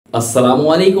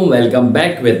अस्सलामुअलैकुम, welcome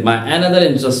back with my another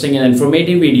interesting and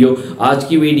informative video. आज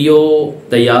की वीडियो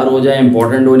तैयार हो जाए,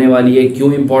 इंपॉर्टेंट होने वाली है।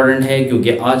 क्यों इंपॉर्टेंट है?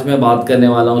 क्योंकि आज मैं बात करने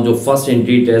वाला हूं जो फर्स्ट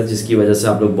एंट्री टेस्ट, जिसकी वजह से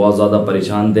आप लोग बहुत ज़्यादा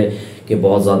परेशान थे कि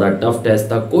बहुत ज़्यादा टफ टेस्ट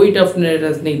था। कोई टफ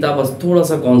टेस्ट नहीं था, बस थोड़ा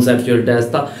सा कॉन्सेप्चुअल टेस्ट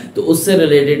था। तो उससे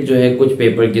रिलेटेड जो है कुछ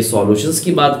पेपर के सॉल्यूशंस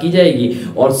की बात की जाएगी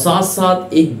और साथ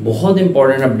साथ एक बहुत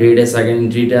इंपॉर्टेंट अपडेट है सेकंड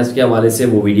एंट्री टेस्ट के हवाले से,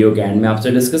 वो वीडियो के एंड में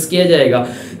आपसे डिस्कस किया जाएगा।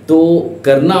 तो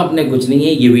करना आपने कुछ नहीं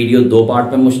है, ये वीडियो दो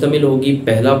पार्ट में मुश्तमिल होगी।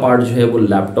 पहला पार्ट जो है वो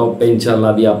लैपटॉप पे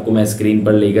इंशाल्लाह भी आपको मैं स्क्रीन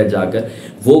पर लेकर जाकर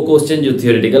वो क्वेश्चन जो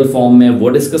थियोरेटिकल फॉर्म में वो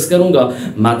डिस्कस करूंगा।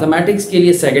 मैथमेटिक्स के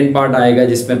लिए सेकंड पार्ट आएगा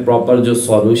जिसमें प्रॉपर जो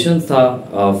सॉल्यूशन था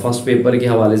फर्स्ट पेपर के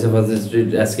हवाले से, फर्स्ट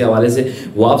टेस्ट के हवाले से,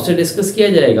 वो आपसे डिस्कस किया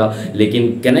जाएगा।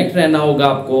 लेकिन कनेक्ट रहना होगा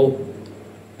आपको।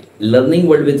 Learning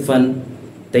world with fun.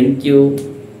 Thank you.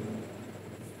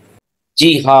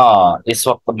 जी हाँ, इस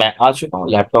वक्त मैं आ चुका हूँ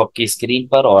लैपटॉप की स्क्रीन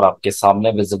पर और आपके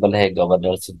सामने विजिबल है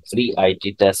governor Singh free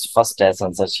IT test first test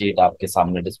answer sheet आपके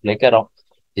सामने डिस्प्ले कर रहा हूँ,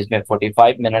 जिसमें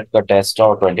 45 मिनट का टेस्ट था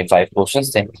और 25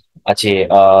 क्वेश्चंस थे। अच्छे,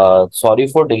 सॉरी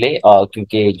फॉर डिले,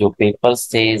 क्योंकि जो पेपर्स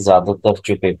थे, ज्यादातर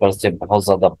जो पेपर्स थे बहुत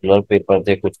ज्यादा ब्लर पेपर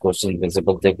थे, कुछ क्वेश्चन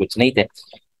विजिबल थे कुछ नहीं थे।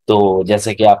 तो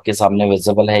जैसे कि आपके सामने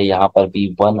विजिबल है, यहाँ पर भी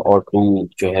 1 और 2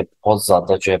 जो है बहुत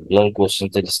ज्यादा जो है ब्लर क्वेश्चन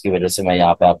थे, जिसकी वजह से मैं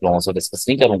यहाँ पे आप लोगों से डिस्कस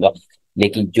नहीं करूंगा।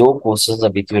 लेकिन जो क्वेश्चंस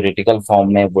अभी थ्योरेटिकल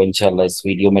फॉर्म में, वो इंशाल्लाह इस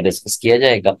वीडियो में डिस्कस किया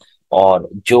जाएगा। और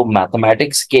जो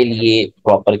मैथमेटिक्स के लिए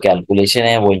प्रॉपर कैलकुलेशन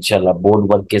है, वो इंशाल्लाह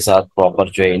बोर्ड वर्क के साथ प्रॉपर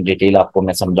जो है इन डिटेल आपको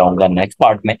मैं समझाऊंगा नेक्स्ट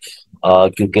पार्ट में।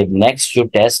 क्योंकि नेक्स्ट जो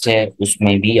टेस्ट है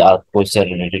उसमें भी आपको इससे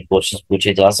रिलेटेड क्वेश्चन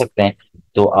पूछे जा सकते हैं।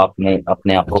 तो आपने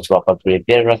अपने आप को प्रॉपर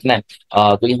प्रिपेयर रखना है।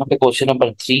 तो यहाँ पे क्वेश्चन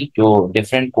नंबर 3 जो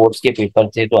डिफरेंट कोड्स के पेपर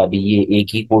थे, तो अभी ये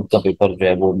एक ही कोड का पेपर जो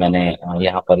है वो मैंने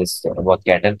यहाँ पर इस वक्त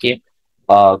कैटर किए।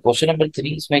 क्वेश्चन नंबर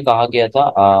 3 इसमें कहा गया था,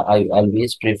 I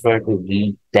always prefer to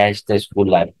read dash the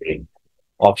school library.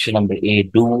 Option number A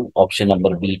do, option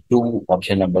number B to,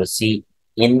 option number C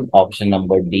in, option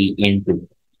number D in to.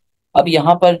 अब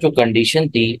यहाँ पर जो कंडीशन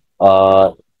थी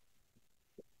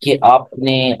कि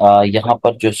आपने यहाँ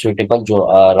पर जो सुटेबल जो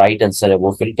राइट आंसर है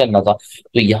वो फिल करना था।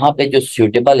 तो यहाँ पे जो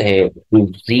सुटेबल है to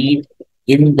read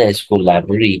in the school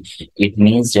library, it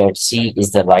means that C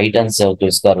is the right answer. तो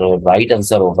इसका राइट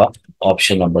आंसर होगा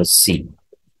option number C।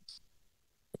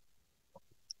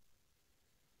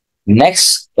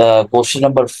 Next question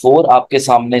number 4 आपके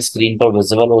सामने स्क्रीन पर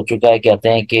विजिबल हो चुका है। कहते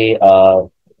हैं कि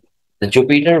the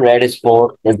Jupiter red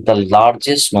spot is the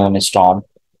largest known storm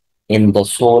in the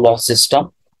solar system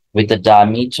with a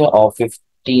diameter of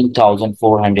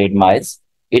 15,400 miles.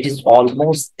 It is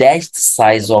almost dash the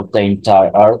size of the entire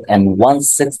Earth and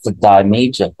one-sixth the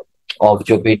diameter of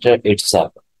Jupiter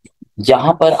itself.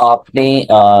 यहाँ पर आपने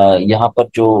यहाँ पर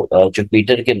जो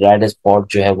Jupiter के red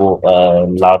spot जो है वो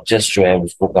लार्जेस्ट जो है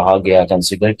उसको कहा गया,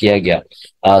 कंसिडर किया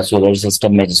गया सोलर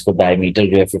सिस्टम में, जिसको डायमीटर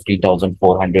जो है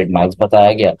 15,400 माइल्स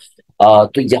बताया गया।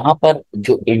 तो यहाँ पर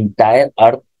जो इंटायर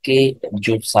अर्थ के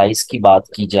जो साइज की बात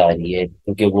की जा रही है,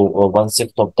 क्योंकि वो one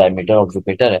six of diameter of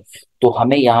Jupiter है, तो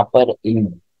हमें यहाँ पर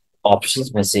इन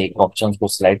ऑप्शंस में से एक ऑप्शन को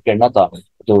सिलेक्ट करना था।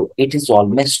 तो it is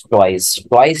almost twice,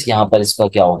 twice यहाँ पर इसका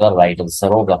क्या होगा, राइट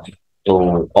आंसर होगा। तो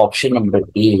option number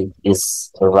A is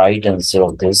right answer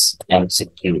of this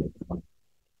MCQ।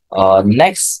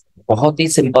 Next बहुत ही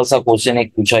सिंपल सा क्वेश्चन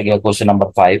एक पूछा गया, क्वेश्चन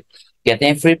नंबर 5। कहते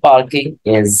हैं free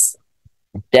parking is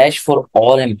dash for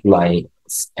all employees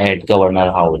eight governor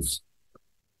house.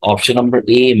 Option number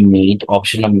A meet,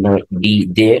 option number B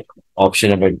there, option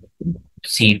number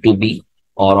C to be,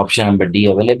 और option number D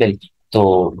available. तो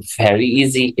very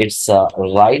easy, it's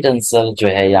right answer जो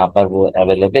है यहाँ पर वो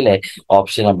available है।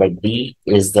 Option number D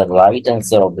is the right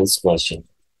answer of this question.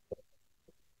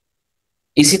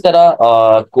 इसी तरह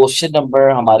क्वेश्चन नंबर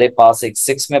हमारे पास एक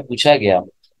 6 में पूछा गया,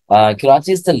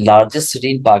 Karachi is the largest city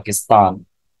in Pakistan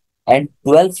and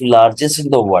 12th largest in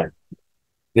the world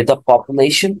with a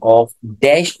population of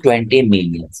dash 20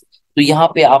 million. तो यहाँ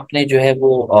पे आपने जो है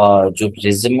वो जो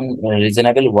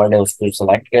रीजनेबल वर्ड है उसको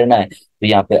सेलेक्ट करना है। तो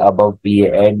यहाँ पे अबव भी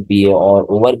है, एट भी है और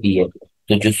ओवर भी है।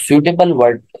 तो जो suitable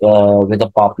word with a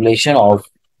population of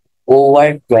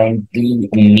over 20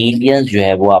 million जो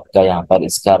है वो आपका यहाँ पर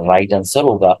इसका राइट आंसर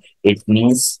होगा। It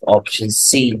means option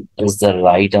C is the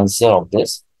right answer of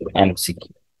this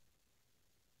MCQ।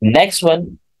 Next one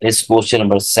is question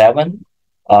number 7.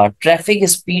 Traffic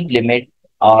speed limit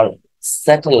are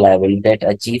set a level that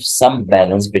achieves some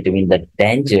balance between the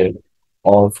danger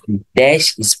of dash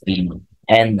speed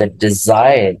and the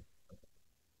desire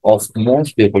of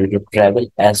most people to travel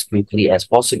as quickly as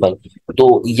possible। तो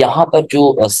यहाँ पर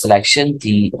जो selection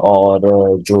थी और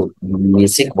जो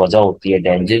basic वजह होती है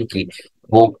डेंजर की,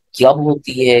 वो कब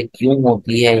होती है, क्यों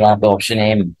होती है, यहाँ पे ऑप्शन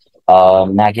है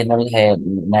मैकेनल है,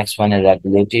 नेक्स्ट वन है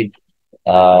रेगुलेटेड,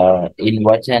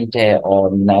 इन्वर्टेंट है,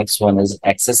 और नेक्स्ट वन इज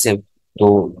एक्सेसिव।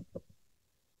 तो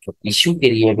जो इश्यू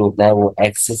क्रिएट होता है वो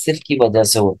एक्सेसिव की वजह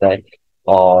से होता है,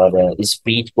 और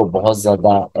स्पीड को बहुत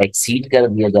ज्यादा एक्सीड कर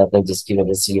दिया जाता है, जिसकी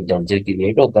वजह से ये डेंजर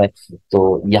क्रिएट होता है।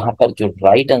 तो यहाँ पर जो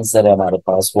राइट आंसर है हमारे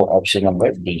पास वो ऑप्शन नंबर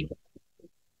डी है।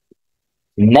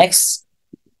 नेक्स्ट,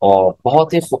 और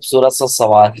बहुत ही खूबसूरत सा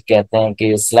सवाल, कहते हैं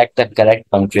कि select the correct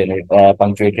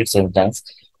punctuated sentence,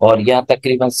 और यहाँ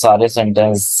तकरीबन सारे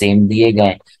सेंटेंस सेम दिए गए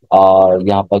हैं। और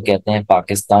यहाँ पर कहते हैं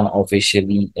Pakistan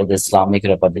officially the Islamic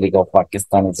Republic of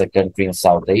Pakistan is a country in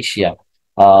south Asia.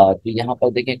 तो यहाँ पर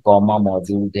देखें कॉमा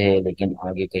मौजूद है, लेकिन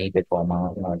आगे कहीं पे कॉमा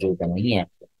मौजूद नहीं है।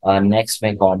 नेक्स्ट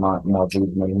में कॉमा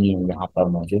मौजूद नहीं है, यहाँ पर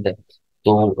मौजूद है।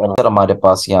 तो सर हमारे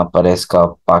पास यहाँ पर है इसका,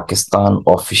 Pakistan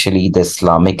officially the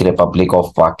Islamic Republic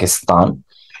of Pakistan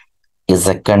is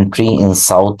a country in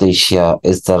South Asia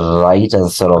is the right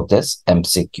answer of this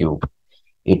MCQ.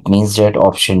 It means that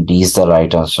option D is the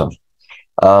right answer.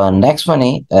 Next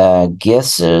one,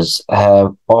 gases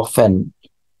have often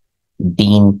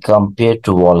been compared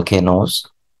to volcanoes.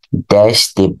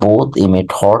 Dash they both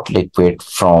emit hot liquid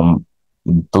from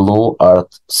below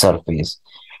Earth surface.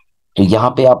 तो यहाँ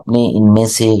पे आपने इनमें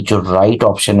से जो right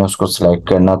option है उसको select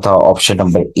करना था। Option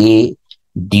number A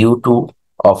due to,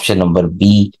 option number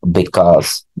B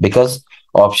because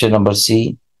option number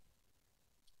C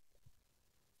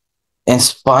in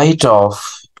spite of,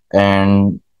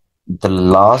 and the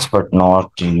last but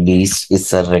not least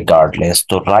is regardless.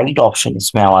 तो राइट ऑप्शन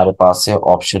इसमें हमारे पास है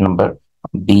option number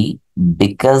B,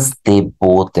 because they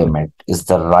both emit is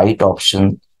the right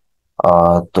option.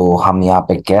 तो हम यहाँ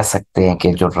पे कह सकते हैं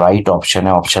कि जो राइट ऑप्शन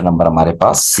है ऑप्शन नंबर हमारे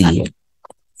पास सी है।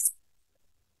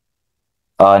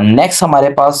 नेक्स्ट हमारे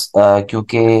पास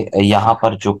क्योंकि यहाँ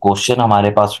पर जो क्वेश्चन हमारे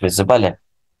पास विजिबल है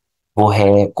वो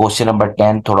है क्वेश्चन नंबर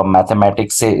 10, थोड़ा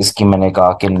मैथमेटिक्स से। इसकी मैंने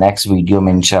कहा कि नेक्स्ट वीडियो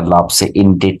में इंशाल्लाह आपसे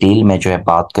इन डिटेल में जो है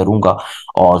बात करूंगा,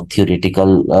 और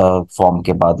थियोरेटिकल फॉर्म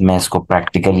के बाद मैं इसको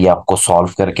प्रैक्टिकली आपको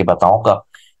सॉल्व करके बताऊंगा।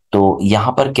 तो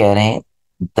यहाँ पर कह रहे हैं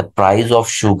the price of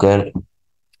sugar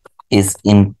is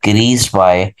increased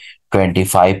by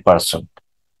 25%.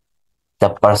 The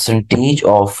percentage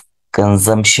of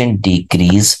consumption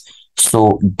decrease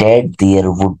so that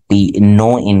there would be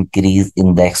no increase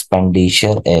in the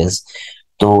expenditure is।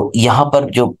 तो यहाँ पर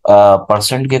जो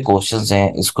परसेंट के क्वेश्चंस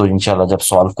हैं इसको इंशाल्लाह जब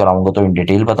सॉल्व कराऊंगा तो इन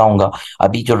डिटेल बताऊंगा।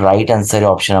 अभी जो राइट आंसर है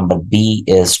ऑप्शन नंबर बी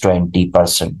इज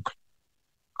 20%।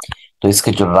 तो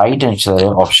इसका जो राइट आंसर है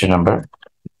ऑप्शन नंबर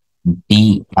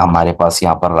बी हमारे पास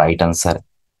यहाँ पर राइट आंसर है।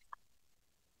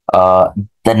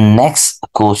 The next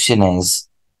question is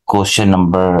question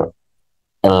number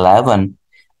 11।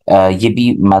 ये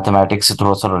भी मैथमेटिक्स से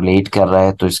थोड़ा सा रिलेट कर रहा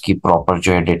है, तो इसकी प्रॉपर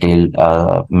जो है डिटेल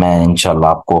मैं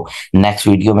इंशाल्लाह आपको नेक्स्ट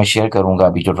वीडियो में शेयर करूंगा।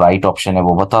 अभी जो राइट ऑप्शन है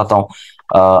वो बताता हूँ।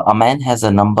 A man has a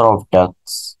number of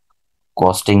ducks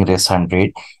costing race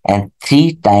 100 and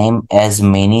 3 time as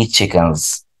many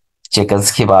chickens.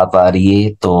 Chickens की बात आ रही है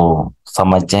तो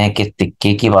समझ जाए कि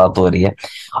टिक्के की बात हो रही है।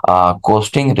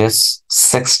 Costing risks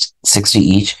 60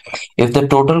 each. If the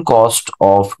total cost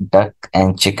of duck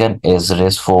and chicken is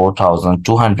risk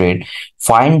 4,200,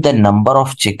 find the number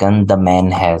of chicken the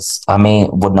man has। हमें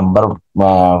वो नंबर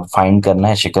फाइंड करना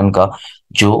है चिकन का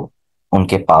जो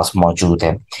उनके पास मौजूद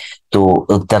है। तो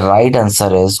the right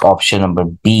answer is option number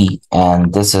B, and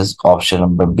this is option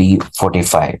number B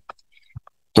 45।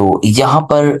 तो यहाँ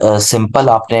पर सिंपल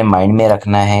आपने माइंड में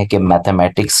रखना है कि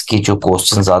मैथमेटिक्स के जो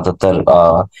क्वेश्चन ज्यादातर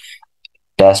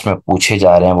टेस्ट में पूछे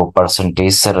जा रहे हैं वो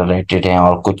परसेंटेज से रिलेटेड हैं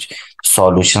और कुछ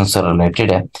सॉल्यूशन से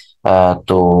रिलेटेड है।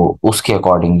 तो उसके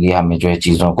अकॉर्डिंगली हमें जो है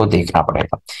चीज़ों को देखना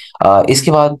पड़ेगा।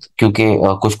 इसके बाद क्योंकि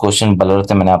कुछ क्वेश्चन ब्लर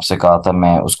थे, मैंने आपसे कहा था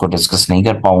मैं उसको डिस्कस नहीं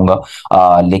कर पाऊंगा।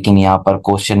 लेकिन यहाँ पर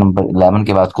क्वेश्चन नंबर 11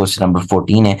 के बाद क्वेश्चन नंबर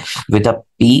 14 है। With a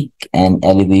peak and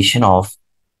elevation of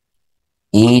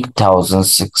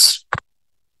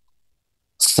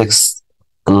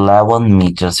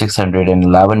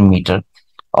 611 metre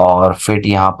और फिट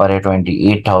यहाँ पर है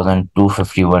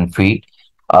 28,251 feet.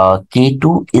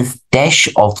 K2 is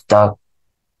dash of the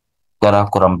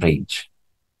Karakoram range.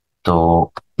 तो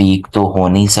पीक तो हो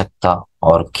नहीं सकता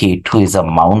और K2 इज अ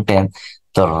माउंटेन।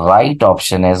 तो right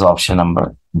option is option number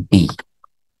B.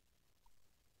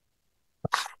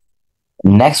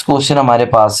 Next question हमारे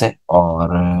पास है और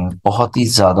बहुत ही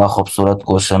ज्यादा खूबसूरत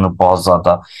क्वेश्चन, बहुत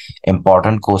ज्यादा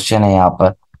इंपॉर्टेंट क्वेश्चन है। यहाँ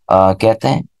पर कहते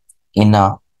हैं इन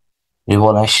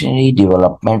revolutionary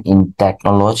development in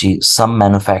technology, some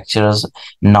manufacturers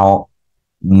now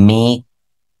make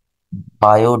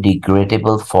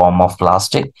biodegradable form of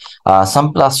plastic.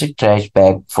 Some plastic trash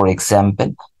bag, for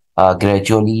example,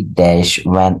 gradually dash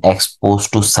when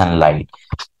exposed to sunlight.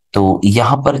 तो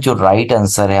यहाँ पर जो राइट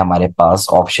आंसर है हमारे पास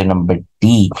option number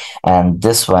D, and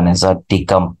this one is a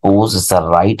decompose is the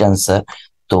right answer.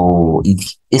 तो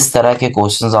इस तरह के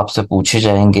क्वेश्चंस आपसे पूछे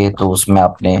जाएंगे तो उसमें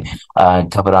आपने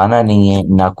घबराना नहीं है,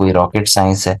 ना कोई रॉकेट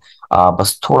साइंस है।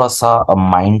 बस थोड़ा सा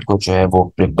माइंड को जो है वो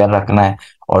प्रिपेयर रखना है,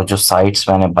 और जो साइट्स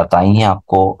मैंने बताई हैं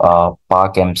आपको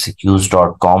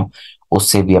pakmcqs.com,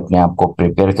 उससे भी अपने आप को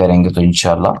प्रिपेयर करेंगे तो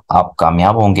इंशाल्लाह आप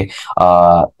कामयाब होंगे।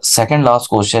 सेकंड लास्ट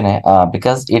क्वेश्चन है,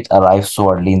 because it arrive so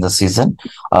early in the season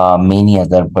many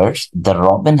other birds the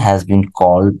robin has been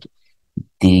called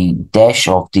the dash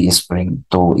of the spring.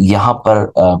 तो यहाँ पर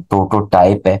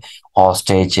प्रोटोटाइप है,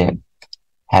 हॉस्टेज है,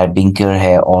 हैरबिंकर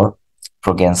है और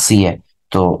फ्रोगेंसी है।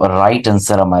 तो राइट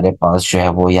आंसर हमारे पास जो है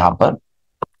वो यहाँ पर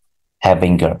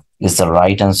हैबिंगर is the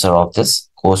right answer of this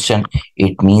question.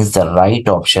 It means the right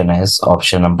option is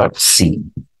option number C.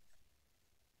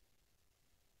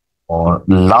 और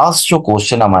लास्ट जो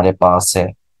क्वेश्चन हमारे पास है,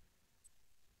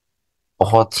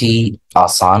 बहुत ही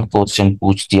आसान क्वेश्चन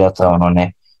पूछ दिया था उन्होंने,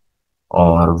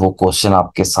 और वो क्वेश्चन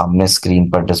आपके सामने स्क्रीन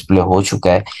पर डिस्प्ले हो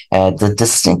चुका है। The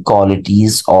distinct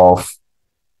qualities of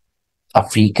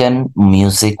African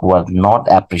music were not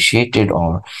appreciated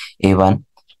or even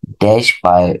dash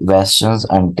by westerns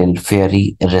until very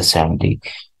recently।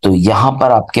 तो यहाँ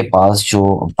पर आपके पास जो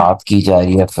बात की जा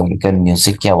रही है अफ्रीकन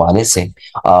म्यूजिक के हवाले से,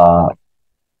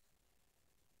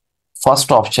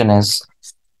 first option is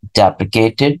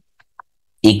deprecated,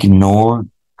 ignored,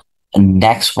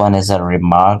 next one is a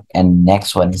remark, and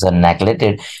next one is a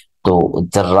neglected। तो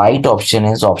the right option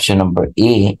is option number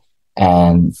A,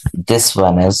 and this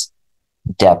one is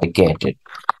deprecated।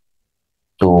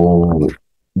 तो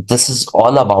this is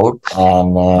all about,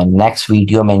 and next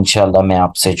video में इंशाल्लाह मैं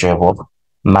आपसे जो है वो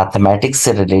mathematics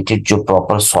से रिलेटेड जो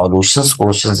प्रॉपर सॉल्यूशंस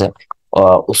क्वेश्चंस है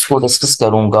उसको डिस्कस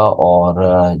करूंगा, और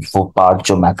वो पार्ट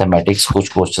जो मैथमेटिक्स कुछ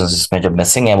क्वेश्चंस इसमें जो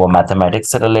मिसिंग है वो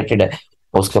मैथमेटिक्स से रिलेटेड है,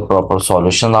 उसके प्रॉपर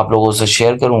सॉल्यूशन आप लोगों से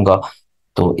शेयर करूंगा।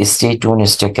 तो stay tune,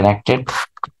 stay connected,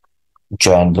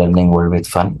 join learning world with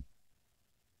fun.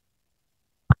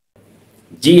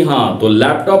 जी हाँ, तो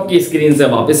लैपटॉप की स्क्रीन से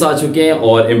वापस आ चुके हैं,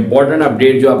 और इम्पॉर्टेंट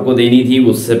अपडेट जो आपको देनी थी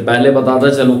उससे पहले बताता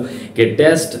चलूँ कि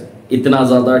टेस्ट इतना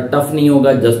ज़्यादा टफ नहीं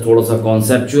होगा, जस्ट थोड़ा सा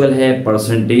कॉन्सेप्चुअल है।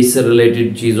 परसेंटेज से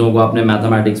रिलेटेड चीज़ों को आपने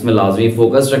मैथमेटिक्स में लाजमी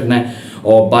फोकस रखना है,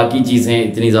 और बाकी चीज़ें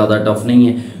इतनी ज़्यादा टफ नहीं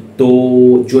है। तो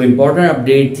जो इम्पोर्टेंट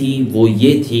अपडेट थी वो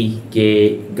ये थी कि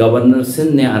गवर्नर सिंध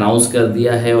ने अनाउंस कर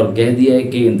दिया है और कह दिया है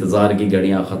कि इंतज़ार की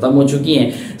घड़ियां ख़त्म हो चुकी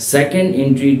हैं। सेकंड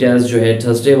एंट्री टेस्ट जो है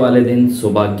थर्सडे वाले दिन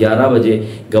सुबह 11 बजे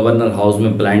गवर्नर हाउस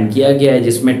में प्लान किया गया है,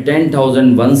 जिसमें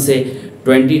 10,001 से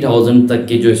 20,000 तक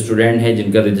के जो स्टूडेंट हैं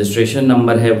जिनका रजिस्ट्रेशन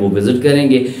नंबर है वो विजिट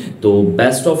करेंगे। तो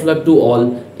best of luck to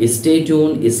all, stay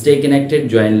tune, stay connected,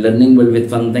 join learning world with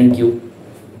fun. Thank you.